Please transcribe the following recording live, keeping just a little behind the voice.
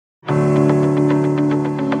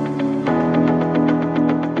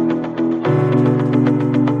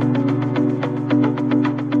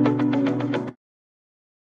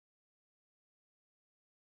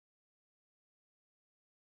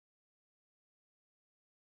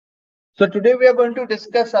So today we are going to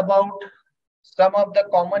discuss about some of the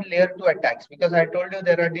common layer 2 attacks, because I told you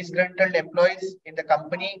there are disgruntled employees in the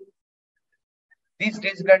company. These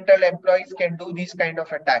disgruntled employees can do these kind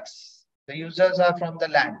of attacks. The users are from the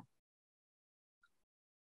LAN.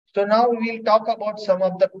 So now we will talk about some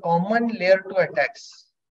of the common layer 2 attacks.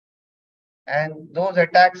 And those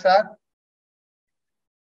attacks are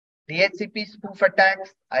DHCP spoof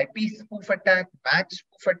attacks, IP spoof attack, MAC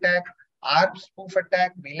spoof attack, ARP spoof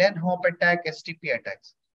attack, VLAN hop attack, STP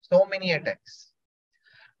attacks. So many attacks.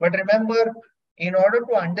 But remember, in order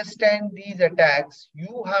to understand these attacks,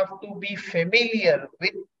 you have to be familiar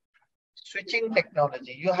with switching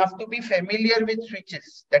technology. You have to be familiar with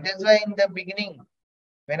switches. That is why in the beginning,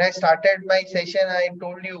 when I started my session, I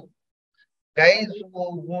told you, guys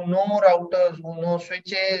who know routers, who know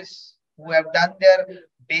switches, who have done their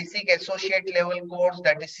basic associate level course,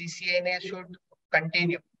 that is CCNA, should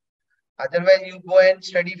continue. Otherwise, you go and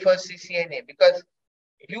study for CCNA, because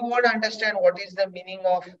you won't understand what is the meaning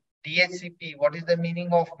of DHCP, what is the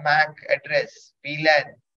meaning of MAC address,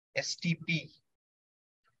 VLAN, STP,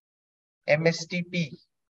 MSTP.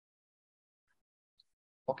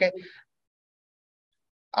 Okay.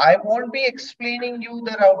 I won't be explaining you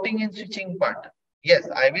the routing and switching part. Yes,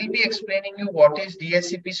 I will be explaining you what is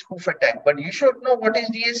DHCP spoof attack, but you should know what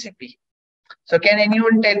is DHCP. So can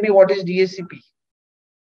anyone tell me what is DHCP?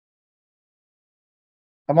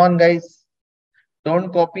 Come on, guys.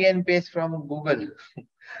 Don't copy and paste from Google.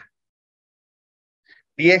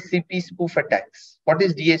 DHCP spoof attacks. What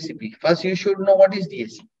is DHCP? First, you should know what is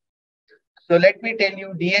DHCP. So let me tell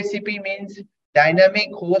you, DHCP means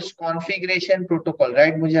Dynamic Host Configuration Protocol,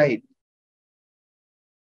 right, Mujahid?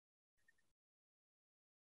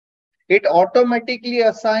 It automatically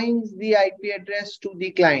assigns the IP address to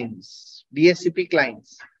the clients, DHCP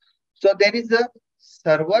clients. So there is a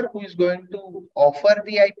server who is going to offer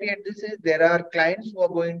the IP addresses. There are clients who are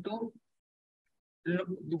going to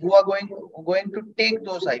take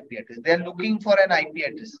those IP addresses. They are looking for an IP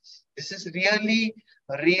address. This is really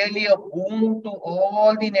a boom to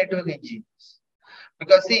all the network engineers.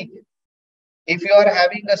 Because see, if you are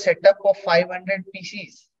having a setup of 500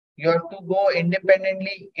 PCs, you have to go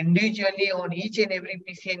individually on each and every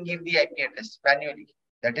PC and give the IP address manually.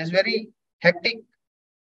 That is very hectic.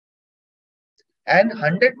 And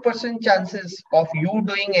 100% chances of you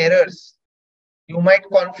doing errors. You might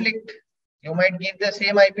conflict. You might give the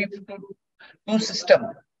same IP to system,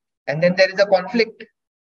 and then there is a conflict.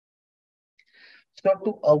 So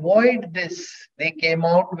to avoid this, they came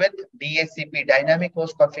out with DHCP, Dynamic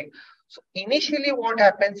Host Config. So initially, what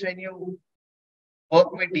happens when you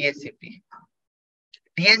work with DHCP?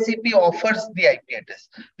 DHCP offers the IP address.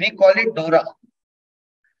 We call it DORA.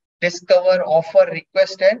 Discover, offer,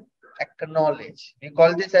 request, and acknowledge. We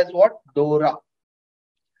call this as what? DORA.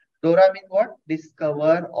 DORA means what?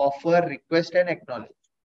 Discover, offer, request, and acknowledge.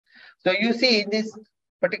 So you see in this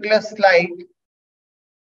particular slide,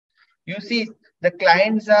 you see the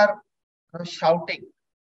clients are shouting.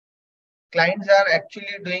 Clients are actually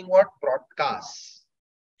doing what? Broadcasts.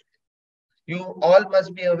 You all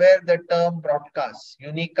must be aware the term broadcast,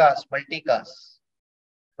 unicast, multicast.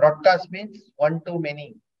 Broadcast means one to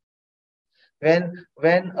many. When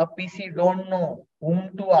a PC don't know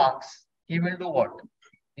whom to ask, he will do what?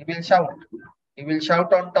 He will shout. He will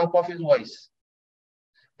shout on top of his voice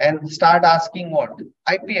and start asking what?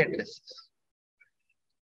 IP addresses.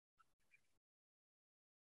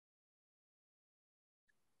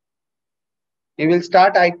 He will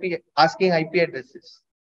start asking IP addresses.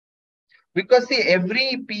 Because see,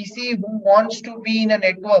 every PC who wants to be in a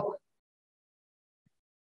network,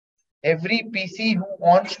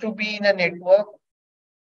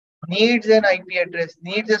 needs an IP address,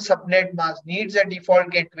 needs a subnet mask, needs a default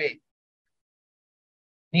gateway,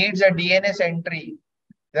 needs a DNS entry.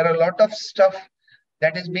 There are a lot of stuff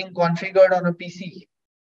that is being configured on a PC.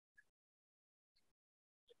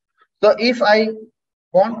 So if I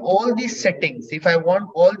want all these settings, if I want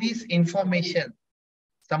all these information,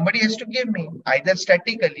 somebody has to give me either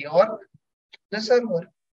statically or the server.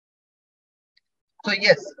 So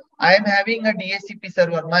yes, I am having a DHCP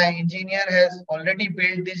server. My engineer has already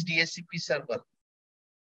built this DHCP server.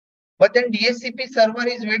 But then DHCP server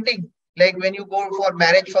is waiting. Like when you go for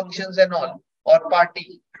marriage functions and all, or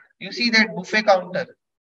party, you see that buffet counter.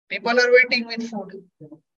 People are waiting with food.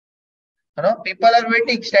 People are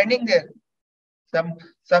waiting, standing there. Some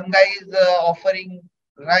guy is offering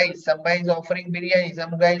rice, some guy is offering biryani,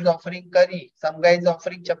 some guy is offering curry, some guy is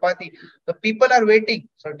offering chapati. The people are waiting.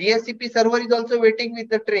 So DHCP server is also waiting with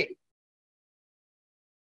the tray.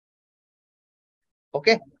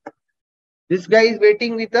 Okay. This guy is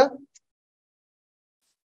waiting with a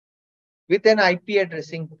with an IP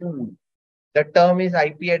addressing pool. The term is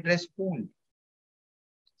IP address pool.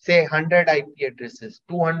 Say 100 IP addresses,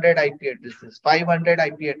 200 IP addresses, 500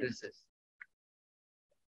 IP addresses.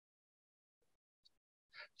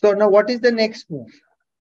 So now what is the next move?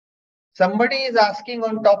 Somebody is asking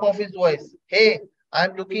on top of his voice, hey,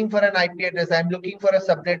 I'm looking for an IP address. I'm looking for a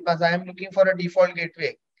subnet mask. I'm looking for a default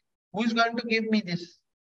gateway. Who's going to give me this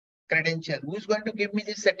credential? Who's going to give me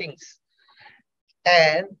these settings?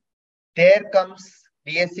 And there comes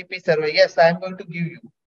DHCP server. Yes, I'm going to give you.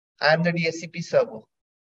 I'm the DHCP server.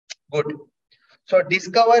 Good. So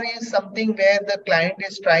discover is something where the client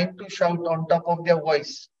is trying to shout on top of their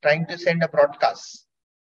voice, trying to send a broadcast.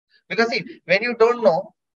 Because see, when you don't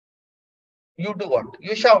know, you do what?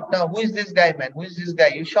 You shout. Now, who is this guy, man? Who is this guy?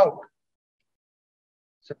 You shout.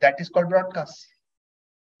 So that is called broadcast.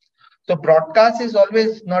 So broadcast is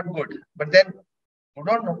always not good. But then you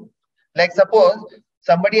don't know. Like suppose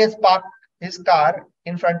somebody has parked his car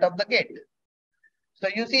in front of the gate. So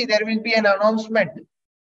you see there will be an announcement.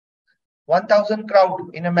 1,000 crowd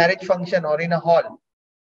in a marriage function or in a hall.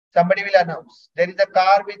 Somebody will announce. There is a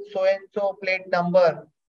car with so-and-so plate number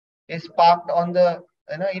is parked on the,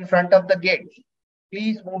 in front of the gate.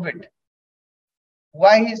 Please move it.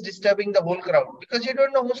 Why he is disturbing the whole crowd? Because you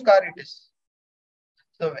don't know whose car it is.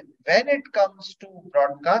 So when it comes to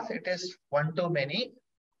broadcast, it is one to many.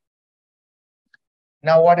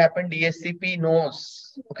 Now what happened? DHCP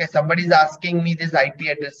knows. Okay, somebody is asking me these IP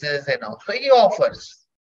addresses and all. So he offers.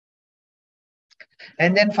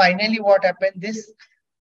 And then finally what happened? This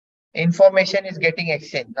information is getting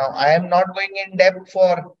exchanged. Now I am not going in depth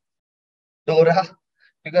for DORA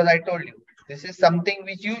because I told you this is something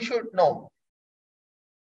which you should know.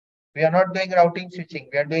 We are not doing routing switching.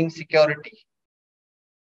 We are doing security.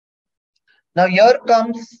 Now here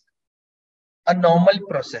comes a normal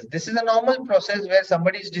process. This is a normal process where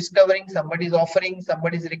somebody is discovering, somebody is offering,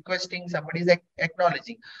 somebody is requesting, somebody is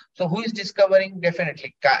acknowledging. So who is discovering?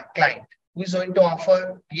 Definitely client. Who is going to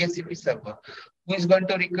offer? DHCP server. Who is going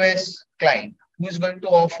to request? Client. Who is going to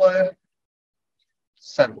offer?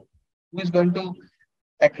 Server. Who is going to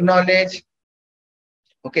acknowledge?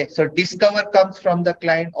 Okay, so discover comes from the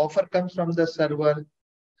client, offer comes from the server,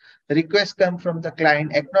 request comes from the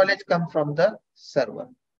client, acknowledge comes from the server.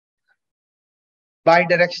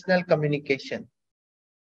 Bidirectional communication.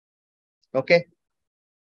 Okay,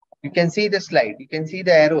 you can see the slide, you can see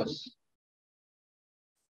the arrows.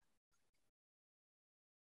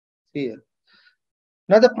 See here.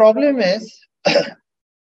 Now the problem is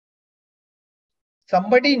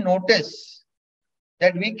somebody noticed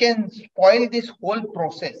that we can spoil this whole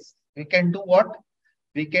process. We can do what?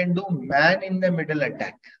 We can do man in the middle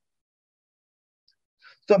attack.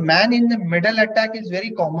 So man in the middle attack is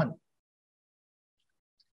very common.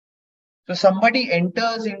 So somebody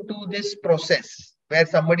enters into this process where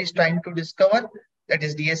somebody is trying to discover, that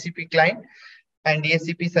is DHCP client, and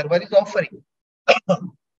DHCP server is offering.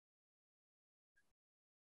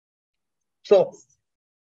 So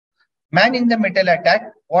man in the middle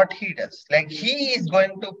attack, what he does, like he is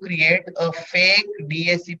going to create a fake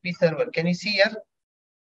DHCP server. Can you see here?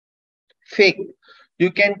 Fake.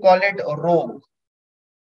 You can call it a rogue,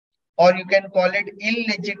 or you can call it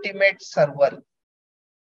illegitimate server.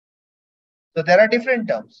 So there are different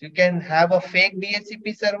terms. You can have a fake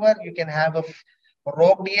DHCP server. You can have a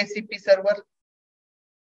rogue DHCP server.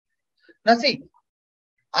 Now see,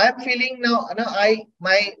 I'm feeling now,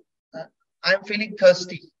 I'm feeling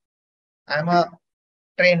thirsty. I'm a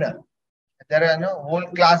trainer. There are no whole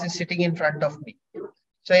class is sitting in front of me.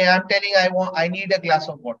 So I'm telling I need a glass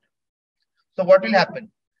of water. So what will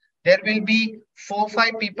happen? There will be 4 or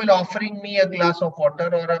 5 people offering me a glass of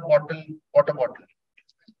water or a water bottle.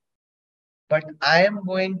 But I am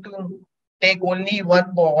going to take only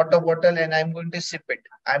one water bottle and I'm going to sip it.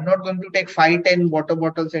 I'm not going to take 5, 10 water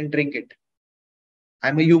bottles and drink it.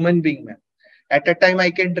 I'm a human being, man. At a time,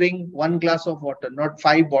 I can drink 1 glass of water, not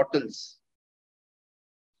 5 bottles.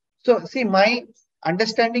 So see, my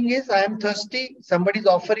understanding is I am thirsty. Somebody is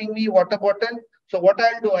offering me water bottle. So what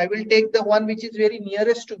I'll do, I will take the one which is very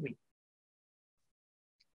nearest to me.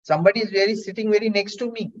 Somebody is sitting very next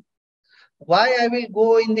to me. Why I will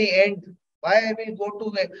go in the end? Why I will go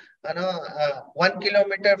to 1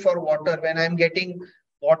 kilometer for water when I'm getting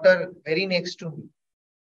water very next to me?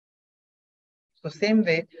 So same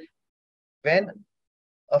way, when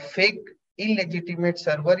a fake illegitimate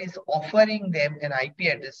server is offering them an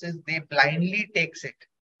IP addresses, they blindly takes it.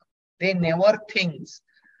 They never thinks.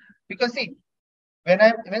 Because see,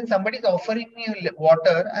 when somebody is offering me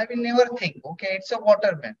water, I will never think, okay, it's a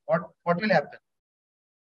water, man. What will happen?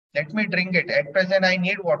 Let me drink it. At present, I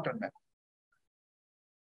need water, man.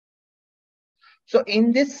 So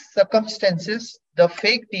in these circumstances, the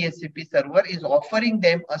fake DHCP server is offering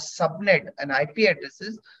them a subnet, an IP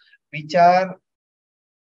addresses, which are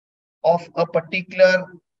of a particular,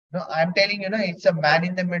 I'm telling you, it's a man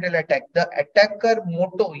in the middle attack. The attacker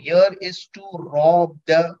motto here is to rob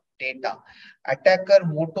the data. Attacker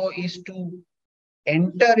motto is to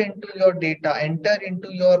enter into your data, enter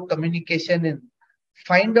into your communication and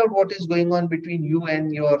find out what is going on between you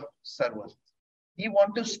and your server. He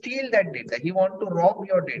want to steal that data. He want to rob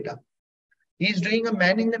your data. He is doing a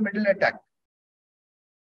man in the middle attack.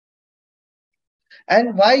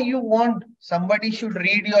 And why you want somebody should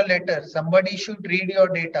read your letter, somebody should read your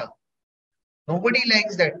data? Nobody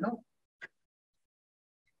likes that, no?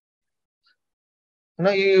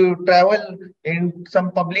 You travel in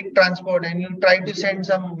some public transport and you try to send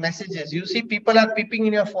some messages. You see people are peeping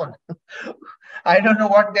in your phone. I don't know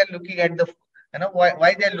what they're looking at the,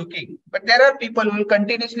 why they're looking. But there are people who will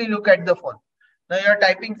continuously look at the phone. Now you're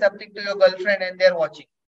typing something to your girlfriend and they're watching.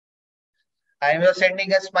 You're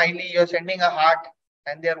sending a smiley, you're sending a heart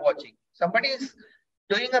and they're watching. Somebody is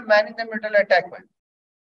doing a man in the middle attack, man.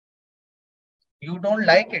 You don't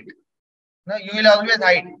like it. No, you will always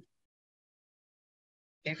hide.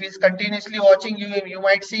 If he's continuously watching you, you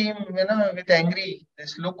might see him, with angry,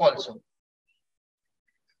 this look also.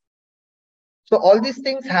 So all these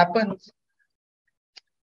things happen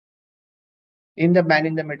in the man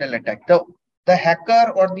in the middle attack. The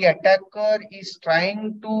hacker or the attacker is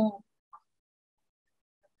trying to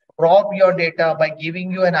rob your data by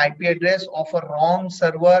giving you an IP address of a wrong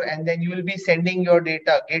server, and then you will be sending your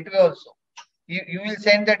data gateway also. You will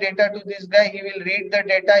send the data to this guy, he will read the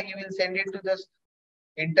data, he will send it to the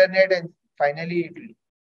internet, and finally it will.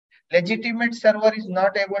 Legitimate server is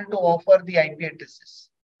not able to offer the IP addresses.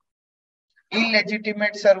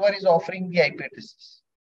 Illegitimate server is offering the IP addresses.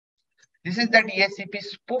 This is the DHCP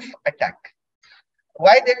spoof attack.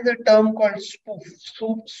 Why there is a term called spoof?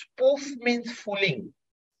 Spoof means fooling.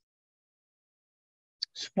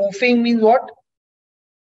 Spoofing means what?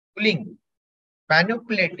 Fooling,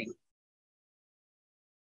 manipulating.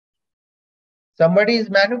 Somebody is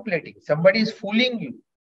manipulating, somebody is fooling you.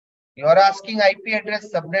 You are asking IP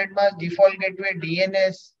address, subnet mask, default gateway,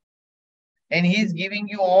 DNS, and he is giving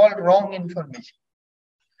you all wrong information.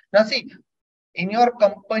 Now see, in your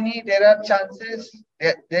company, there are chances,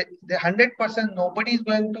 the 100%, nobody is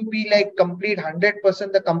going to be like complete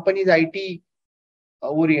 100% the company is IT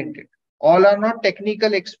oriented. All are not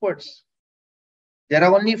technical experts. There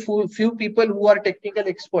are only few people who are technical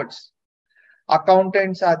experts.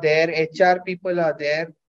 Accountants are there, HR people are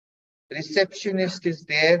there, receptionist is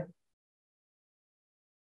there.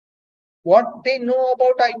 What they know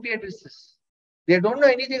about IP addresses? They don't know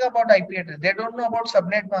anything about IP address. They don't know about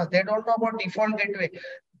subnet mask. They don't know about default gateway.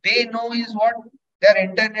 They know is what their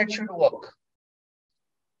internet should work.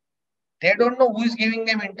 They don't know who is giving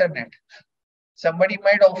them internet. Somebody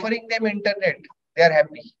might offering them internet. They are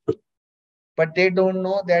happy. But they don't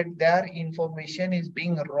know that their information is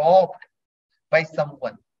being robbed by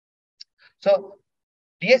someone. So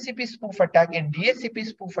DHCP spoof attack. In DHCP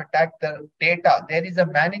spoof attack, the data, there is a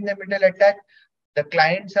man in the middle attack. The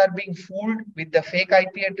clients are being fooled with the fake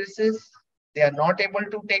IP addresses. They are not able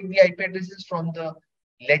to take the IP addresses from the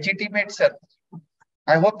legitimate server.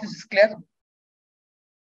 I hope this is clear.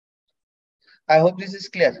 I hope this is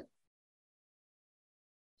clear.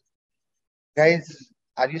 Guys,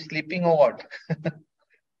 are you sleeping or what?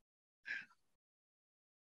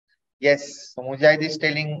 Yes, Mujahid is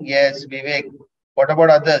telling yes, Vivek. What about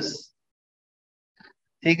others?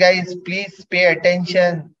 See guys, please pay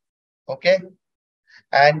attention. Okay?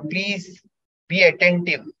 And please be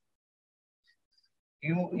attentive.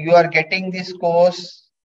 You are getting this course.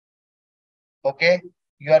 Okay?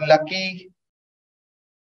 You are lucky.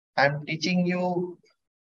 I'm teaching you.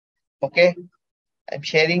 Okay? I'm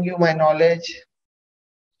sharing you my knowledge.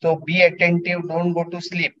 So be attentive. Don't go to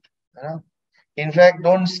sleep. In fact,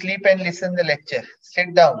 don't sleep and listen the lecture.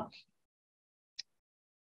 Sit down.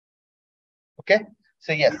 Okay?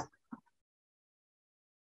 So yes.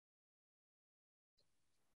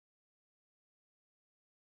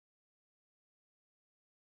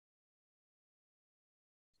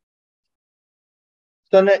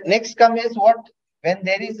 So next come is what? When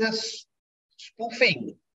there is a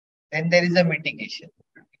spoofing, then there is a mitigation.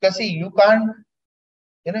 Because see, you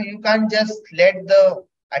can't just let the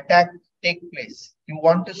attack take place. You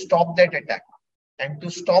want to stop that attack. And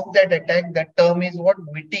to stop that attack, the term is what?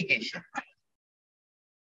 Mitigation.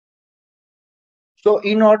 So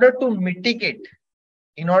in order to mitigate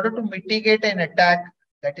an attack,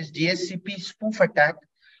 that is DHCP spoof attack,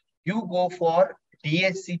 you go for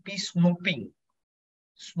DHCP snooping.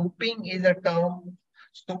 Snooping is a term.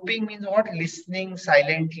 Snooping means what? Listening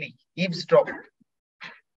silently, eavesdrop.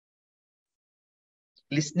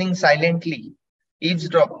 Listening silently,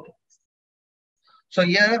 eavesdrop. So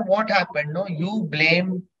here what happened? No, you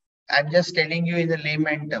blame. I'm just telling you in the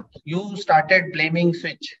layman terms. You started blaming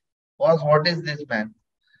switch. What is this, man?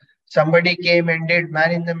 Somebody came and did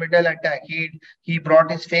man in the middle attack. He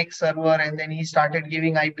brought his fake server and then he started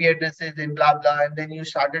giving IP addresses and blah blah. And then you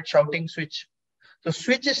started shouting switch. So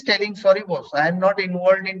switch is telling, sorry boss, I am not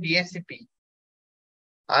involved in DSCP.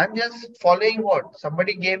 I'm just following what?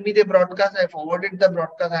 Somebody gave me the broadcast, I forwarded the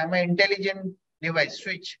broadcast. I'm an intelligent device,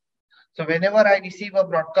 switch. So whenever I receive a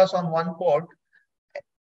broadcast on one port,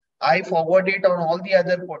 I forward it on all the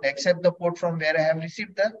other ports except the port from where I have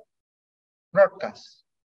received the broadcast.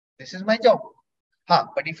 This is my job.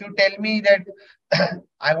 But if you tell me that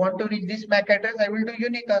I want to reach this MAC address, I will do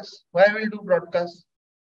unicast. Why I will do broadcast?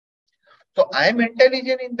 So I am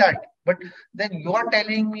intelligent in that. But then you are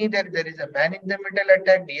telling me that there is a man in the middle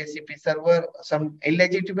attack, DSCP server, some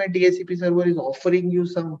illegitimate DSCP server is offering you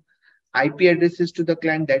some IP addresses to the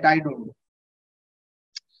client that I don't know.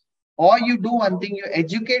 Or you do one thing, you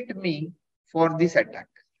educate me for this attack.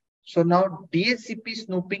 So now DSCP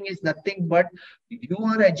snooping is nothing but you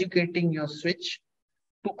are educating your switch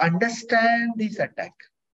to understand this attack.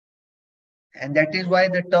 And that is why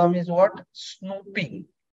the term is what? Snooping.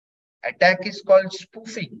 Attack is called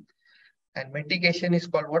spoofing and mitigation is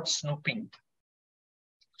called what? Snooping.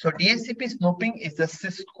 So DSCP snooping is the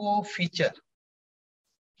Cisco feature.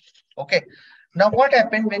 Okay. Now what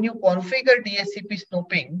happened when you configure DSCP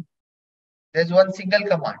snooping? There's one single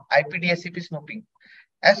command, IP DSCP snooping.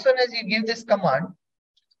 As soon as you give this command,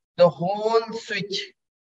 the whole switch.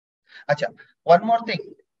 Acha, one more thing.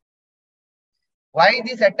 Why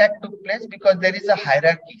this attack took place? Because there is a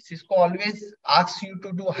hierarchy. Cisco always asks you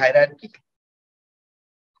to do hierarchy.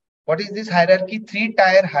 What is this hierarchy?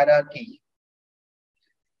 3-tier hierarchy.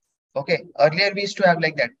 Okay. Earlier we used to have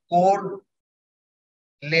like that core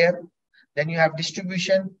layer, then you have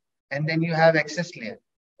distribution, and then you have access layer.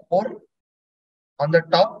 Core on the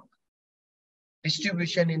top,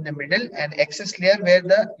 distribution in the middle, and access layer where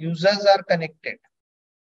the users are connected.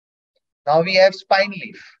 Now we have spine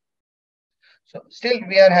leaf. So still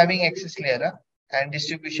we are having access layer and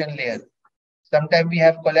distribution layer. Sometimes we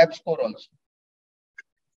have collapse core also.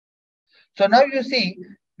 So now you see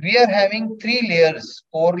we are having 3 layers: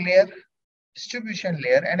 core layer, distribution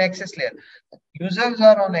layer, and access layer. Users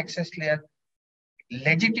are on access layer.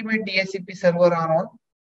 Legitimate DSCP server are on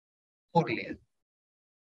core layer.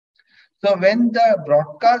 So when the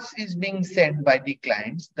broadcast is being sent by the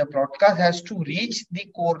clients, the broadcast has to reach the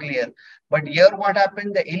core layer. But here what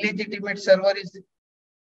happened? The illegitimate server is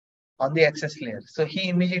on the access layer. So he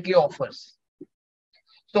immediately offers.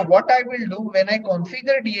 So what I will do when I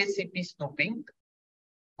configure DSCP snooping,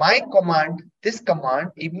 my command, this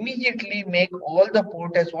command immediately make all the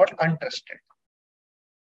port as what? Untrusted.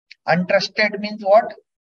 Untrusted means what?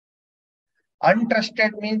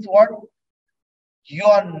 Untrusted means what? You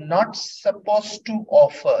are not supposed to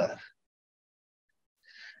offer.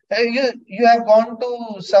 You have gone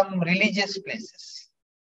to some religious places.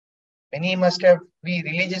 Many must have be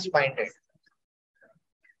religious minded.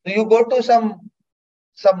 So you go to some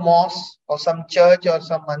mosque or some church or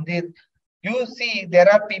some mandir. You see there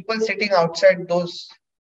are people sitting outside those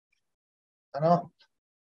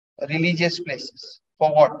religious places.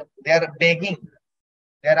 For what? They are begging.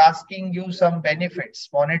 They are asking you some benefits,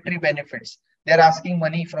 monetary benefits. They are asking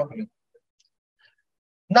money from you.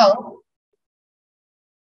 Now,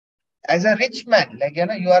 as a rich man, like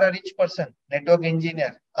you are a rich person, network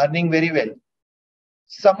engineer, earning very well.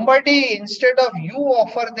 Somebody, instead of you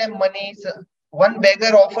offer them money, one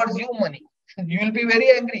beggar offers you money. You will be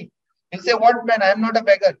very angry. You'll say, what man, I am not a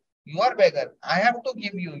beggar. You are beggar. I have to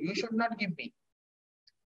give you. You should not give me.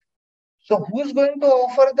 So who's going to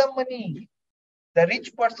offer the money? The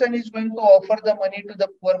rich person is going to offer the money to the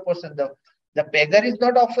poor person. The beggar is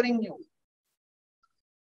not offering you.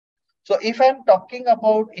 So if I'm talking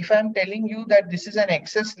about, if I'm telling you that this is an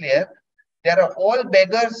access layer, there are all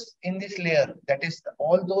beggars in this layer. That is,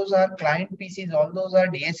 all those are client PCs, all those are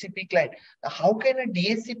DSCP client. Now, how can a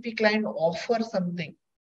DSCP client offer something?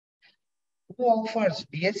 Who offers?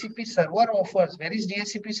 DSCP server offers. Where is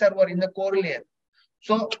DSCP server? In the core layer.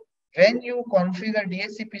 So when you configure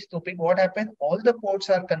DSCP snooping, what happens? All the ports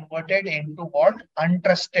are converted into what?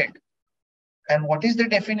 Untrusted. And what is the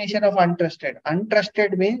definition of untrusted?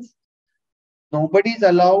 Untrusted means nobody is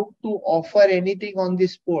allowed to offer anything on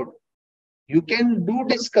this port. You can do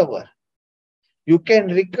discover. You can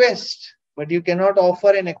request, but you cannot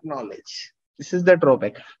offer and acknowledge. This is the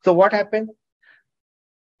drawback. So what happened?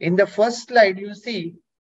 In the first slide, you see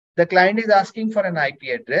the client is asking for an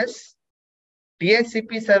IP address.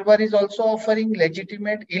 DHCP server is also offering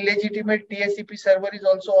legitimate, illegitimate DHCP server is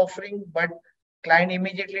also offering, but client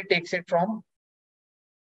immediately takes it from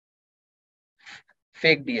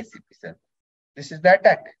fake DHCP server. This is the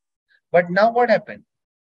attack. But now what happened?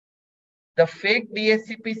 The fake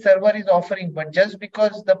DHCP server is offering, but just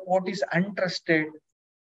because the port is untrusted,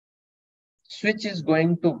 switch is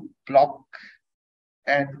going to block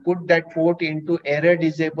and put that port into error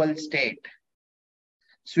disabled state.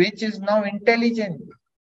 Switch is now intelligent.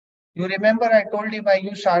 You remember I told you why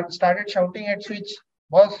you started shouting at switch.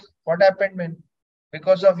 Boss, what happened, man?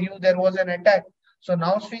 Because of you, there was an attack. So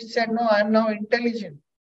now switch said, no, I'm now intelligent.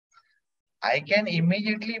 I can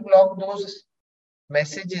immediately block those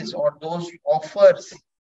messages or those offers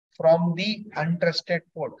from the untrusted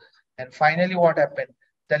port. And finally, what happened?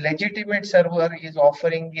 The legitimate server is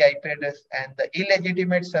offering the IP address and the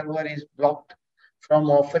illegitimate server is blocked from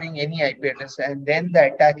offering any IP address, and then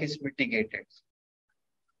the attack is mitigated.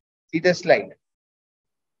 See the slide.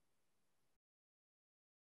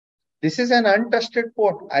 This is an untrusted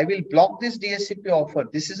port. I will block this DHCP offer.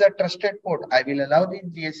 This is a trusted port. I will allow the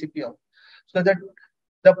DHCP offer. So that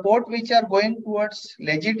the port which are going towards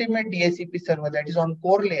legitimate DHCP server, that is on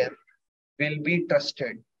core layer, will be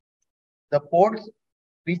trusted. The ports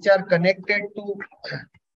which are connected to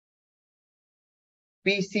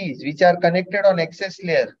PCs, which are connected on access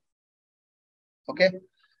layer. Okay.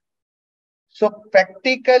 So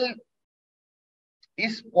practical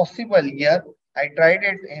is possible here. I tried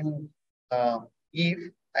it in Eve.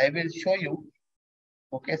 I will show you.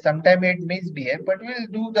 Okay, sometime it misbehave, but we'll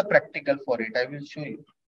do the practical for it. I will show you.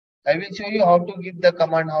 I will show you how to give the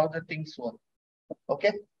command, how the things work.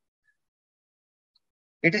 Okay.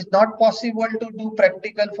 It is not possible to do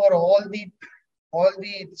practical for all the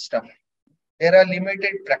stuff. There are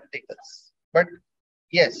limited practicals, but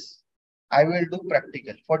yes, I will do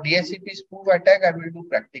practical. For DHCP spoof attack, I will do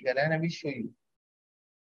practical and I will show you.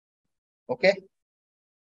 Okay.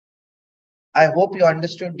 I hope you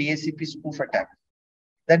understood DHCP spoof attack.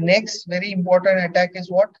 The next very important attack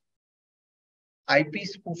is what? IP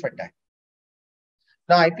spoof attack.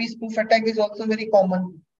 Now, IP spoof attack is also very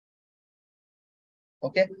common.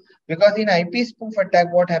 Okay, because in IP spoof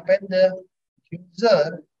attack, what happened? The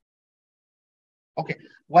user. Okay,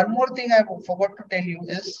 one more thing I forgot to tell you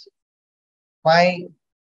is my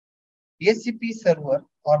DHCP server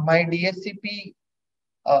or my DHCP,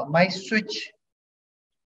 my switch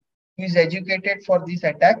who is educated for this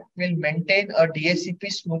attack will maintain a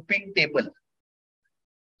DHCP snooping table.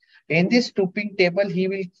 In this snooping table, he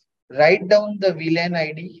will write down the VLAN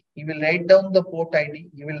ID, he will write down the port ID,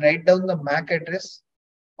 he will write down the MAC address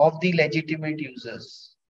of the legitimate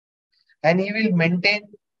users. And he will maintain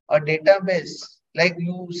a database. Like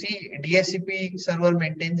you see, DHCP server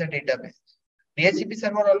maintains a database. DHCP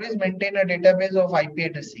server always maintain a database of IP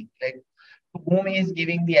addressing, like to whom he is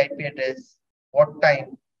giving the IP address, what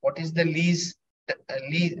time, what is the lease,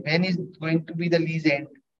 when is going to be the lease end.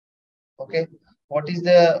 Okay, what is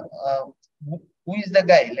the who is the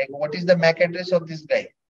guy, like what is the MAC address of this guy,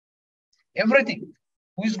 everything.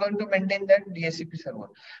 Who is going to maintain that? DHCP server.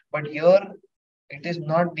 But here it is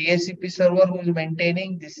not DHCP server who is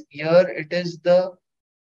maintaining this. Here it is the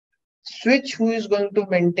switch who is going to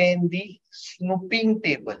maintain the snooping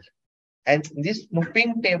table. And this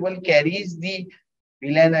snooping table carries the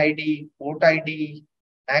VLAN ID, port ID,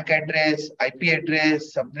 MAC address, IP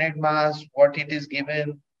address, subnet mask, what it is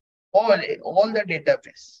given, all the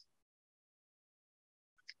database.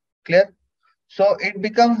 Clear? So it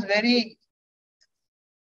becomes very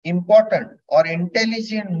important or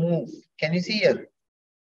intelligent move. Can you see here?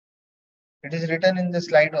 It is written in the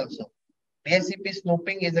slide also. DHCP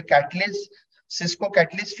snooping is a catalyst, Cisco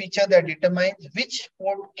catalyst feature that determines which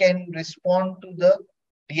port can respond to the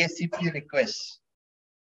DHCP requests.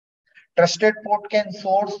 Trusted port can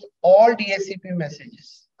source all DHCP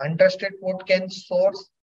messages. Untrusted port can source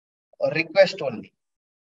a request only.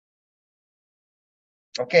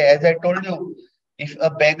 Okay, as I told you, if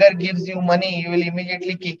a beggar gives you money, you will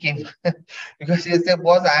immediately kick him because you say,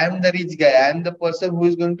 boss, I am the rich guy. I am the person who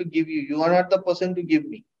is going to give you. You are not the person to give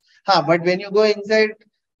me. But when you go inside,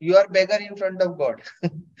 you are beggar in front of God.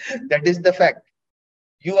 That is the fact.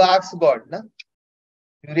 You ask God. Na?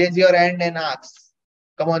 You raise your hand and ask,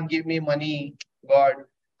 come on, give me money, God.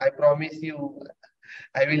 I promise you,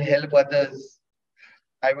 I will help others.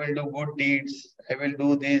 I will do good deeds. I will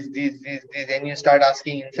do this. And you start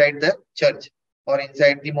asking inside the church or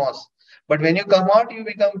inside the mosque. But when you come out, you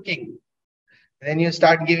become king. Then you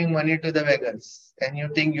start giving money to the beggars and you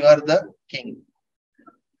think you are the king.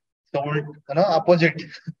 So, opposite.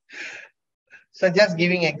 So just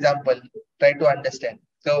giving example, try to understand.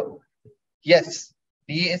 So yes,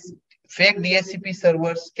 fake DSCP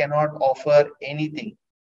servers cannot offer anything.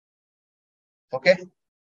 Okay.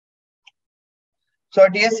 So a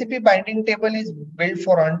DSCP binding table is built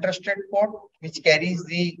for untrusted port, which carries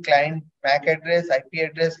the client MAC address, IP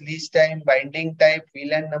address, lease time, binding type,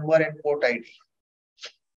 VLAN number, and port ID.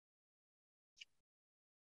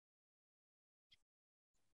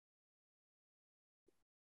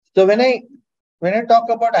 So when I talk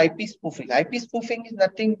about IP spoofing is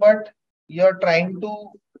nothing but you're trying to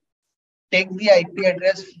take the IP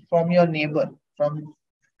address from your neighbor,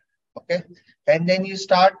 okay, and then you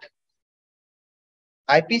start.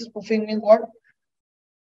 IP spoofing means what?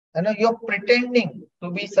 You're pretending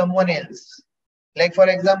to be someone else. Like for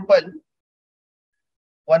example,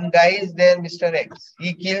 one guy is there, Mr. X.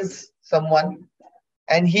 He kills someone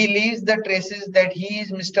and he leaves the traces that he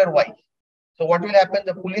is Mr. Y. So what will happen?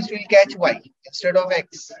 The police will catch Y instead of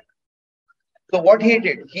X. So what he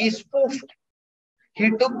did? He spoofed. He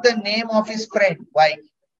took the name of his friend Y.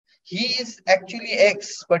 He is actually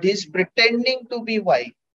X, but he's pretending to be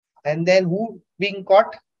Y. And then who being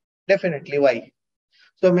caught? Definitely Y.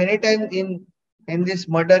 So many times in these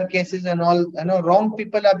murder cases and all, wrong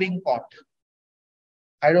people are being caught.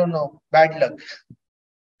 I don't know, bad luck.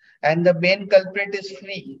 And the main culprit is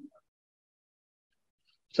free.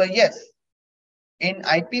 So yes, in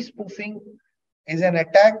IP spoofing is an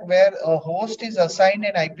attack where a host is assigned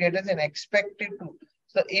an IP address and expected to.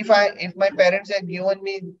 So if my parents have given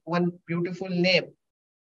me one beautiful name,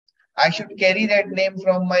 I should carry that name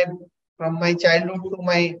from my childhood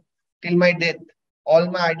to till my death. All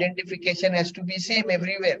my identification has to be same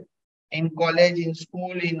everywhere. In college, in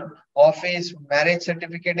school, in office, marriage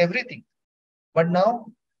certificate, everything. But now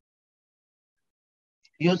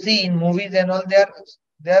you see in movies and all,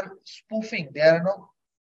 they are spoofing, they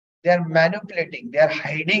are manipulating, they are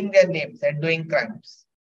hiding their names and doing crimes.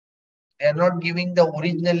 They are not giving the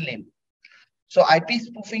original name. So IP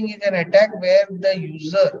spoofing is an attack where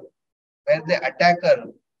the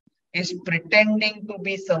attacker is pretending to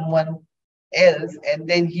be someone else and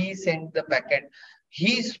then he sends the packet.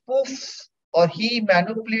 He spoofs or he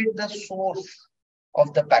manipulates the source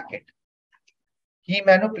of the packet. He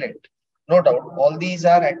manipulates. No doubt, all these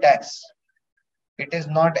are attacks. It is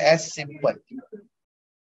not as simple.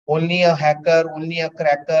 Only a hacker, only a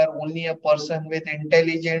cracker, only a person with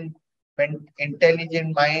intelligent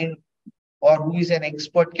mind or who is an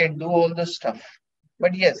expert can do all the stuff.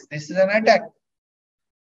 But yes, this is an attack.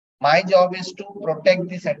 My job is to protect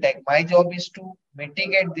this attack. My job is to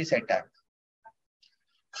mitigate this attack.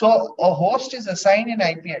 So a host is assigned an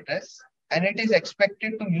IP address and it is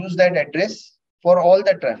expected to use that address for all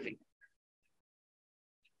the traffic.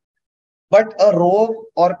 But a rogue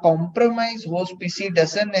or compromised host PC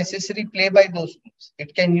doesn't necessarily play by those rules.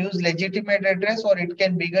 It can use legitimate address or it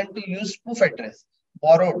can begin to use spoof address,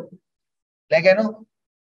 borrowed. Like I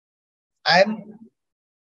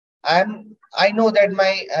know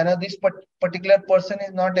that this particular person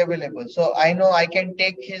is not available. So I know I can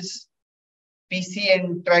take his PC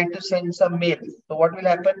and try to send some mails. So what will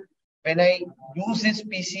happen when I use his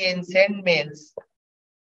PC and send mails?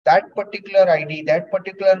 That particular ID, that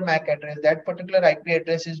particular MAC address, that particular IP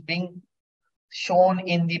address is being shown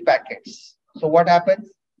in the packets. So what happens?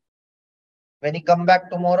 When he come back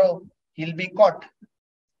tomorrow, he'll be caught.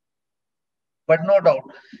 But no doubt,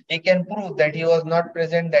 he can prove that he was not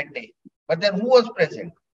present that day. But then who was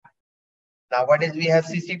present? Nowadays, we have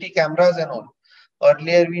CCTV cameras and all.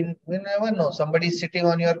 Earlier, we never know. Somebody is sitting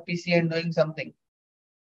on your PC and doing something.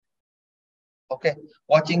 Okay,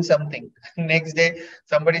 watching something. Next day,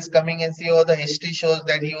 somebody is coming and see, oh, the history shows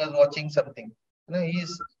that he was watching something.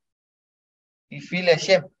 He feel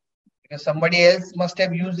ashamed because somebody else must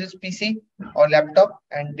have used his PC or laptop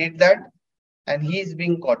and did that, and he is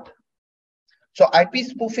being caught. So IP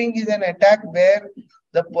spoofing is an attack where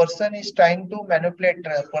the person is trying to manipulate,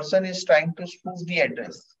 the person is trying to spoof the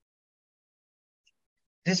address.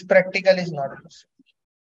 This practical is not possible.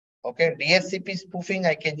 Okay, DSCP spoofing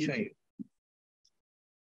I can show you.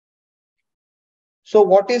 So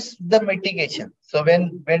what is the mitigation? So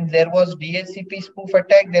when there was DSCP spoof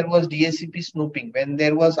attack, there was DSCP snooping. When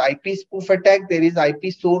there was IP spoof attack, there is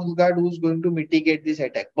IP source guard who's going to mitigate this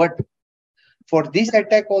attack. But for this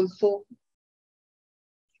attack also,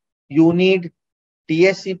 you need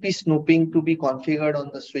DSCP snooping to be configured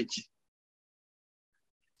on the switch.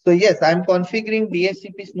 So yes, I'm configuring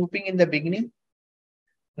DSCP snooping in the beginning.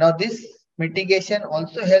 Now this mitigation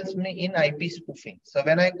also helps me in IP spoofing. So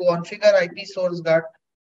when I go configure IP source guard,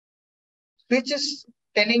 switch is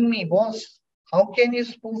telling me, boss, How can you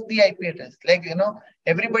spoof the IP address? Like,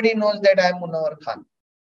 everybody knows that I am Munawar Khan.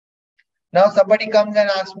 Now somebody comes and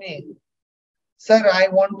asks me, sir, I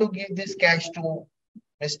want to give this cash to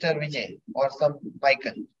Mr. Vijay or some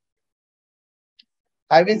Michael.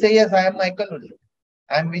 I will say, yes, I am Michael only.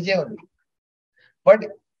 I am Vijay only. But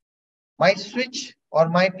my switch or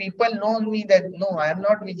my people know me that, no, I am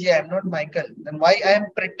not Vijay, I am not Michael. Then why I am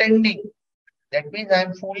pretending? That means I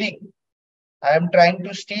am fooling. I am trying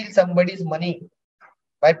to steal somebody's money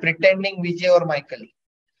by pretending Vijay or Michael.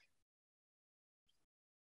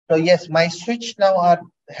 So yes, my switch now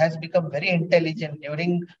has become very intelligent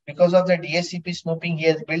because of the DSCP snooping. He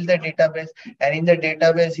has built the database, and in the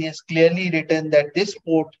database he has clearly written that this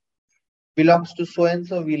port belongs to so and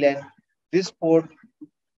so VLAN. This port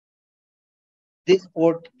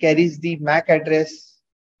carries the MAC address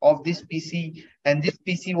of this PC, and this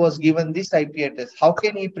PC was given this IP address. How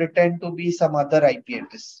can he pretend to be some other IP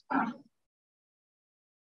address?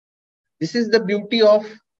 This is the beauty of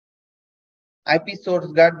IP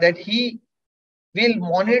source guard, that he will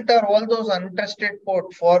monitor all those untrusted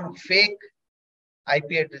ports for fake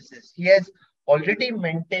IP addresses. He has already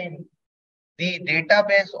maintained the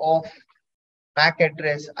database of MAC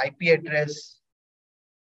address, IP address,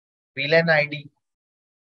 VLAN ID,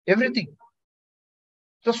 everything.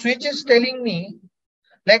 So switch is telling me,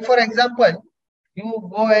 like for example, you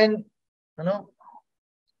go and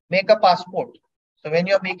make a passport. So when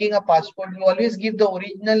you're making a passport, you always give the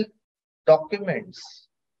original documents.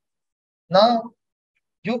 Now,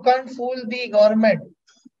 you can't fool the government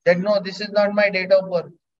that no, this is not my date of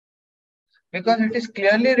birth, because it is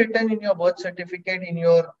clearly written in your birth certificate, in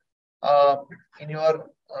your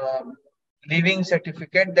living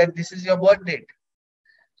certificate, that this is your birth date.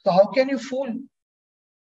 So how can you fool?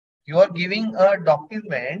 You are giving a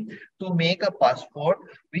document to make a passport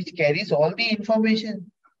which carries all the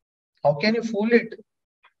information. How can you fool it?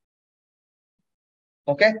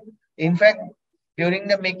 Okay. In fact, during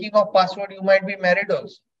the making of passport, you might be married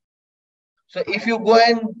also. So if you go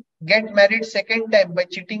and get married second time by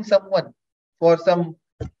cheating someone for some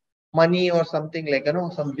money or something, like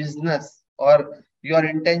some business, or your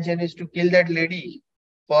intention is to kill that lady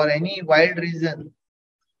for any wild reason,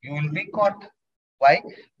 you will be caught. Why?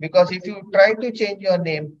 Because if you try to change your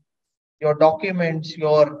name, your documents,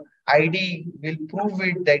 your ID will prove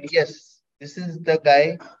it that yes, this is the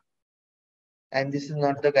guy and this is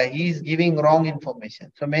not the guy. He is giving wrong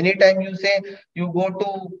information. So many times you say you go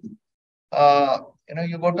to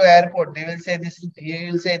you go to airport, they will say this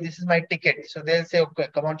is my ticket. So they'll say, okay,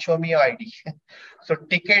 come on, show me your ID. So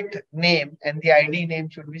ticket name and the ID name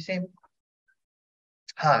should be same.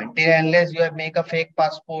 Unless you have make a fake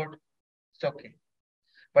passport, it's okay.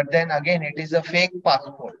 But then again, it is a fake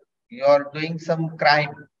passport. You are doing some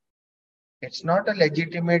crime. It's not a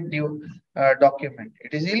legitimate document.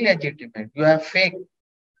 It is illegitimate. You have fake.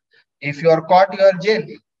 If you are caught, you are jail.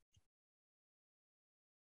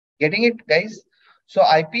 Getting it, guys? So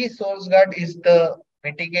IP source guard is the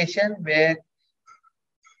mitigation where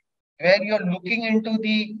you're looking into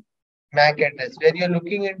the MAC address, where you're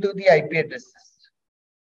looking into the IP addresses.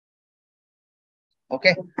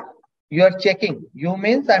 Okay. You are checking. You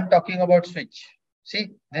means I'm talking about switch.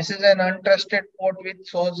 See, this is an untrusted port with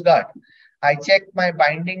source guard. I check my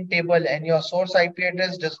binding table and your source IP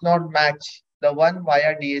address does not match the one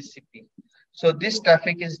via DSCP. So this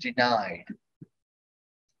traffic is denied.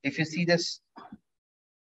 If you see this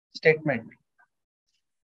statement.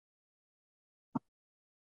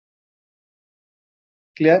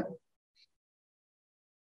 Clear?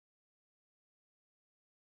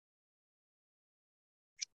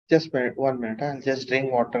 Just 1 minute. I'll just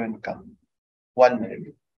drink water and come. 1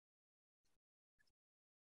 minute.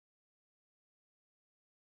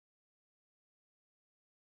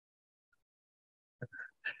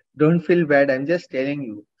 Don't feel bad. I'm just telling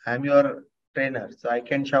you. I'm your trainer, so I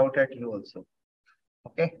can shout at you also.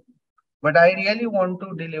 Okay? But I really want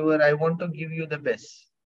to deliver. I want to give you the best.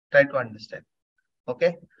 Try to understand.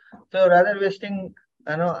 Okay? So rather wasting,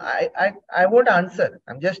 I won't answer.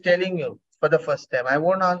 I'm just telling you for the first time. I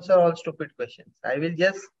won't answer all stupid questions. I will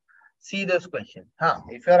just see those questions.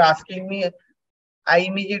 If you're asking me, I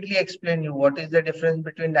immediately explain you what is the difference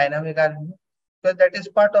between dynamic and, because that is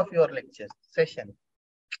part of your lecture session.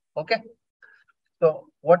 Okay. So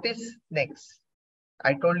what is next?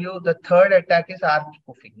 I told you the third attack is ARP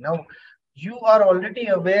spoofing. Now, you are already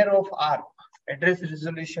aware of ARP, Address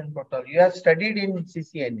Resolution Protocol. You have studied in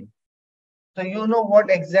CCNA. So you know what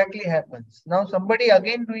exactly happens. Now somebody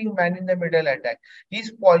again doing man-in-the-middle attack.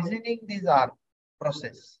 He's poisoning this ARP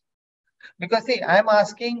process. Because see, I'm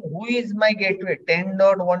asking who is my gateway,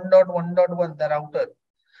 10.1.1.1, the router.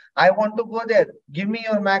 I want to go there. Give me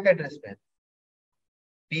your MAC address, man.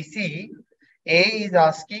 PC A is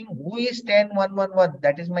asking, who is 10111?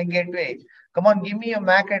 That is my gateway. Come on, give me your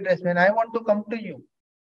MAC address, man. I want to come to you.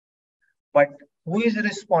 But who is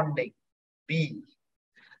responding? B.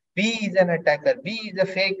 B is an attacker. B is a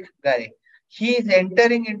fake guy. He is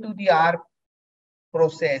entering into the ARP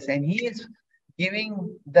process and he is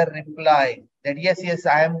giving the reply that yes,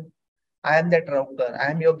 I am that router.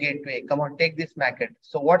 I am your gateway. Come on, take this MAC address.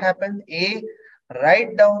 So what happens? A,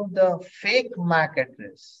 write down the fake MAC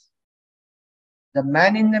address. The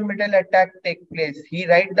man in the middle attack take place. He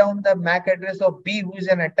write down the MAC address of B, who is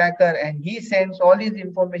an attacker, and he sends all his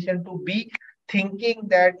information to B, thinking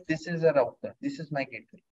that this is a router. This is my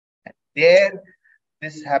gateway. And there,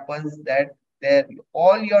 this happens that there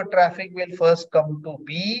all your traffic will first come to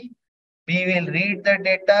B. B will read the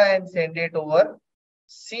data and send it over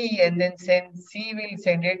C, and then C will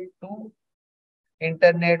send it to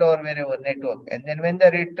internet or wherever network. And then when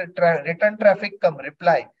the return traffic come,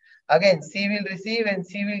 reply. Again, C will receive and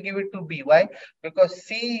C will give it to B. Why? Because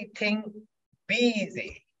C think B is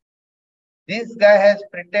A. This guy has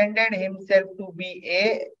pretended himself to be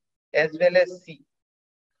A as well as C.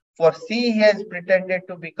 For C, he has pretended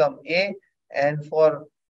to become A, and for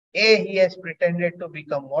A, he has pretended to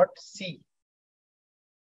become what? C.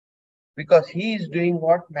 Because he is doing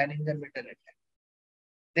what? Man in the middle attack.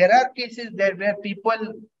 There are cases there where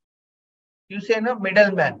people, you say no,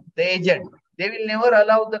 middleman, the agent, they will never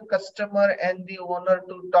allow the customer and the owner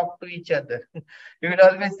to talk to each other. You will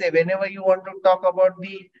always say, whenever you want to talk about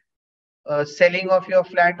the selling of your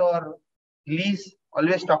flat or lease,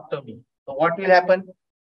 always talk to me. So what will happen?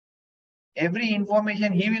 Every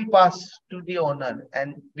information he will pass to the owner,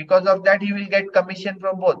 and because of that, he will get commission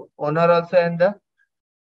from both owner also and the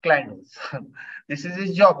client also. This is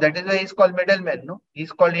his job. That is why he's called middleman. No,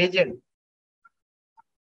 he's called agent.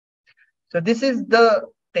 So this is the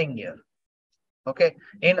thing here. Okay,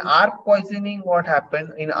 in ARP poisoning, what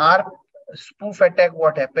happened? In ARP spoof attack,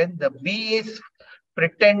 what happened? The B is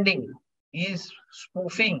pretending, he is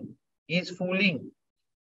spoofing, he is fooling.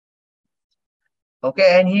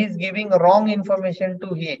 Okay, and he is giving wrong information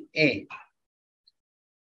to A.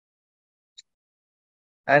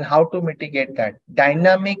 And how to mitigate that?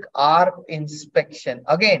 Dynamic ARP inspection.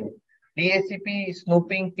 Again, DSCP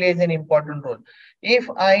snooping plays an important role. If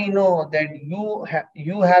I know that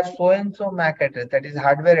you have so and so MAC address, that is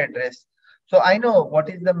hardware address, so I know what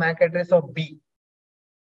is the MAC address of B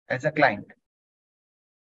as a client.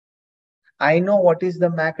 I know what is the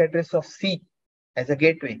MAC address of C as a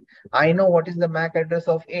gateway. I know what is the MAC address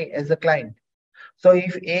of A as a client. So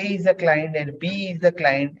if A is a client and B is the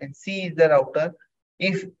client and C is the router,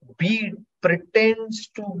 if B pretends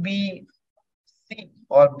to be C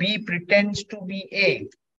or B pretends to be A,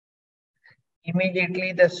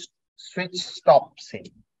 immediately the switch stops him.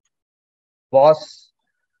 Boss,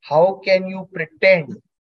 how can you pretend?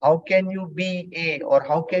 How can you be A or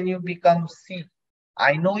how can you become C?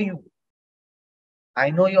 I know you. I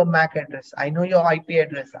know your MAC address. I know your IP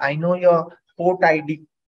address. I know your port ID.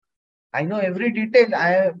 I know every detail. I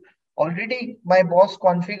have already, my boss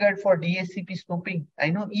configured for DSCP snooping. I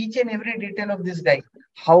know each and every detail of this guy.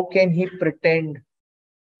 How can he pretend?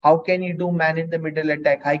 How can he do man in the middle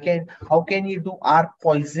attack? How can he do ARP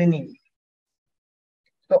poisoning?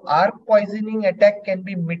 So ARP poisoning attack can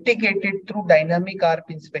be mitigated through dynamic ARP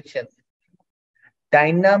inspection.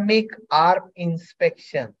 Dynamic ARP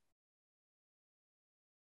inspection.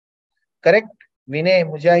 Correct? Vinay,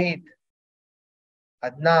 Mujahid,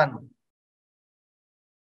 Adnan.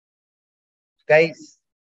 Guys,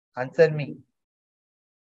 answer me.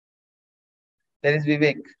 There is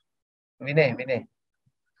Vivek. Vinay.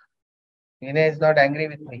 Vinay is not angry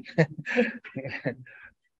with me.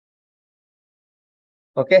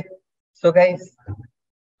 Okay. So guys,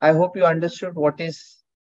 I hope you understood what is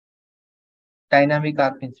dynamic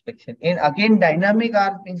ARP inspection. In again, dynamic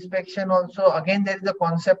ARP inspection also, again, there is a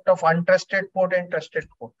concept of untrusted port and trusted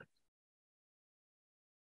port.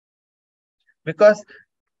 Because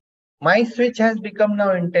my switch has become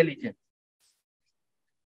now intelligent.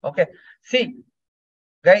 Okay. See,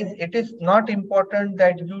 guys, it is not important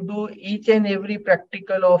that you do each and every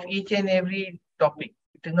practical of each and every topic.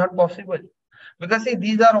 It is not possible. Because see,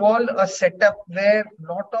 these are all a setup where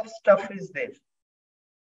lot of stuff is there.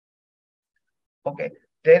 Okay.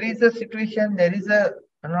 There is a situation, there is a,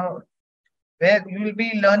 where you will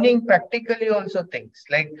be learning practically also things.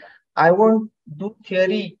 Like, I won't do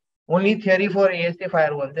theory, only theory for ASA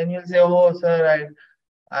firewall. Then you'll say, oh, sir,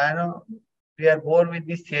 I know we are bored with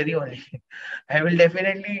this theory only. I will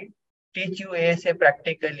definitely teach you ASA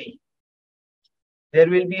practically. There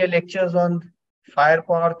will be a lectures on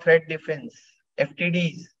firepower threat defense,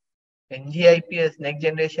 FTDs, NG-IPS, next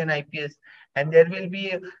generation IPS, and there will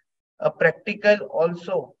be a practical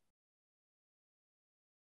also.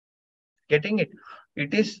 Getting it?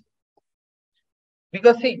 It is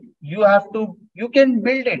because see, you can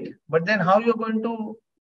build it, but then how you're going to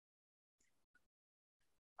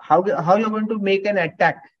make an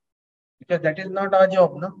attack? Because that is not our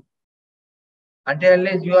job, no? Until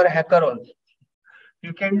unless you are a hacker also.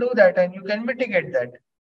 You can do that and you can mitigate that.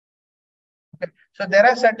 Okay. So there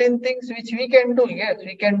are certain things which we can do. Yes,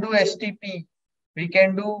 we can do STP, we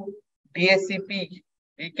can do DSCP,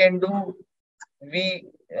 we can do VLAN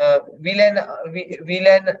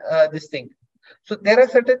this thing. So there are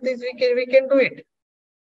certain things we can do it.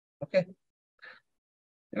 Okay,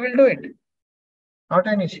 we will do it. Not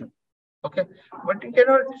an issue. Okay, but you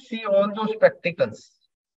cannot see all those practicals.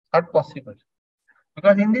 Not possible.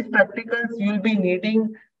 Because in these practicals, you will be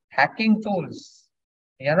needing hacking tools.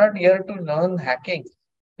 We are not here to learn hacking.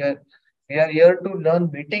 We are here to learn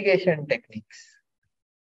mitigation techniques.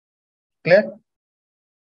 Clear?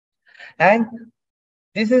 And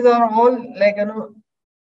this is all like,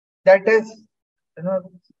 that is,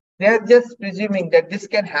 they are just presuming that this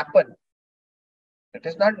can happen. It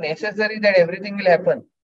is not necessary that everything will happen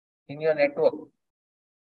in your network.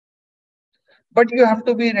 But you have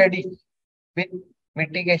to be ready with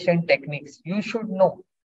mitigation techniques. You should know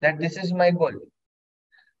that this is my goal.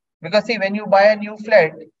 Because see, when you buy a new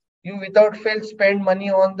flat, you without fail spend money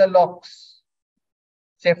on the locks,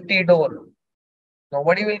 safety door.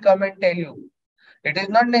 Nobody will come and tell you. It is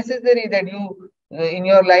not necessary that you, in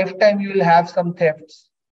your lifetime, you will have some theft.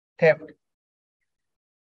 It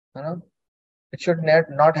should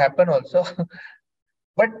not happen also.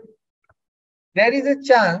 But there is a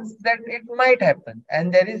chance that it might happen.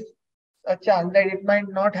 And there is a chance that it might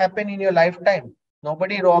not happen in your lifetime.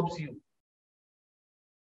 Nobody robs you.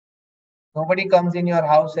 Nobody comes in your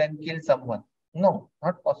house and kills someone. No,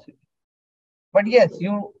 not possible. But yes,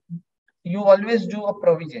 you always do a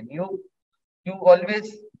provision. You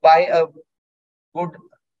always buy a good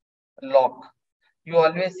lock. You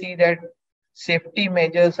always see that safety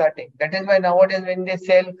measures are taken. That is why nowadays when they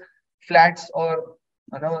sell flats or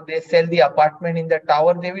they sell the apartment in the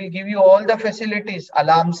tower, they will give you all the facilities: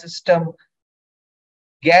 alarm system,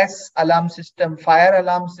 gas alarm system, fire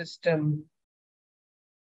alarm system.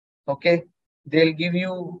 Okay, they'll give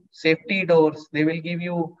you safety doors. They will give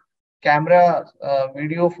you camera,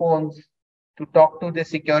 video phones to talk to the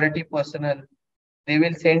security personnel. They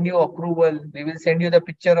will send you approval. They will send you the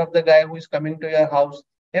picture of the guy who is coming to your house.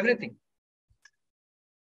 Everything.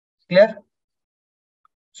 Clear?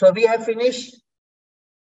 So we have finished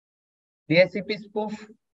DSCP spoof.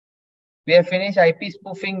 We have finished IP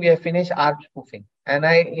spoofing. We have finished ARP spoofing. And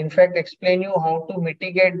I, in fact, explain you how to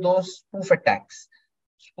mitigate those spoof attacks.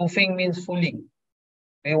 Spoofing means fooling.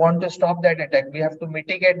 We want to stop that attack. We have to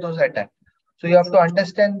mitigate those attacks. So you have to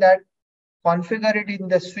understand that, configure it in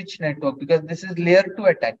the switch network, because this is layer 2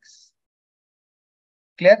 attacks.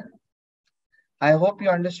 Clear? I hope you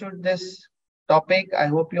understood this topic. I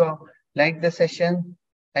hope you liked the session.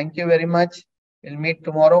 Thank you very much. We'll meet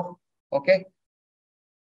tomorrow. Okay.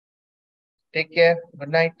 Take care. Good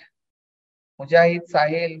night. Mujahid,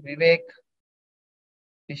 Sahil, Vivek,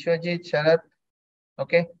 Vishwajit, Sharat.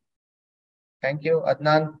 Okay. Thank you.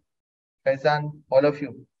 Adnan, Faizan, all of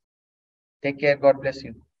you. Take care. God bless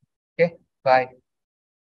you. Okay. Bye.